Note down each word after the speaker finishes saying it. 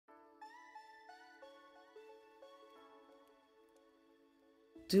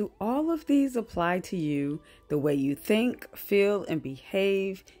Do all of these apply to you? The way you think, feel, and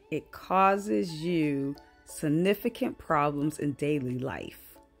behave, it causes you significant problems in daily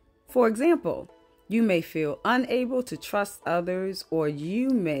life. For example, you may feel unable to trust others, or you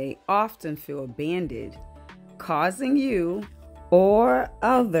may often feel abandoned, causing you or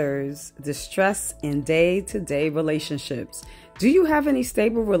others distress in day-to-day relationships. Do you have any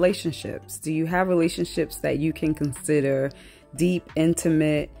stable relationships? Do you have relationships that you can consider deep,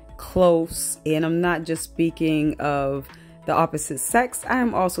 intimate, close? And I'm not just speaking of the opposite sex. I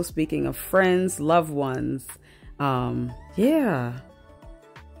am also speaking of friends, loved ones. Yeah.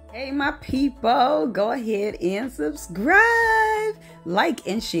 Hey, my people, go ahead and subscribe, like,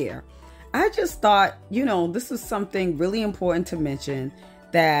 and share. I just thought, this is something really important to mention,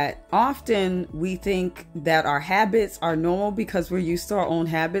 that often we think that our habits are normal because we're used to our own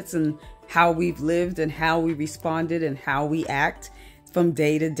habits and how we've lived and how we responded and how we act from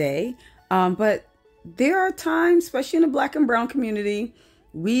day to day. But there are times, especially in the Black and brown community,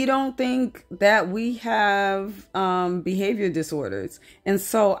 we don't think that we have behavior disorders. And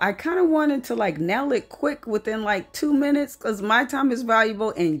so I kind of wanted to nail it quick within 2 minutes, because my time is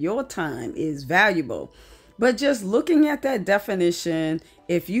valuable and your time is valuable. But just looking at that definition,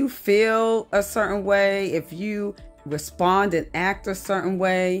 if you feel a certain way, if you respond and act a certain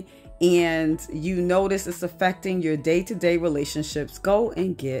way, and you notice it's affecting your day-to-day relationships, go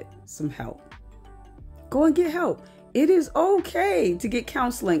and get some help. Go and get help. It is okay to get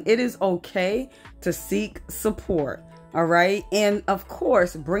counseling. It is okay to seek support. All right. And of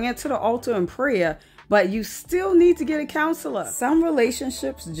course, bring it to the altar in prayer, but you still need to get a counselor. Some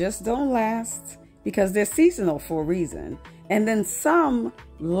relationships just don't last because they're seasonal for a reason. And then some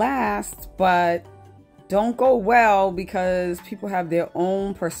last, but don't go well because people have their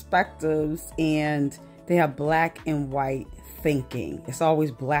own perspectives and they have black and white thinking. It's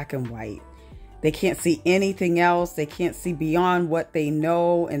always black and white. They can't see anything else. They can't see beyond what they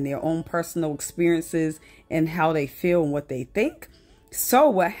know and their own personal experiences and how they feel and what they think. So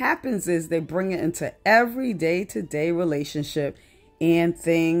what happens is they bring it into every day-to-day relationship and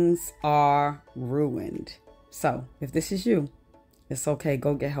things are ruined. So if this is you, it's okay.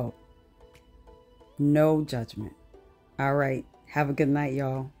 Go get help. No judgment. All right. Have a good night,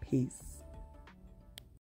 y'all. Peace.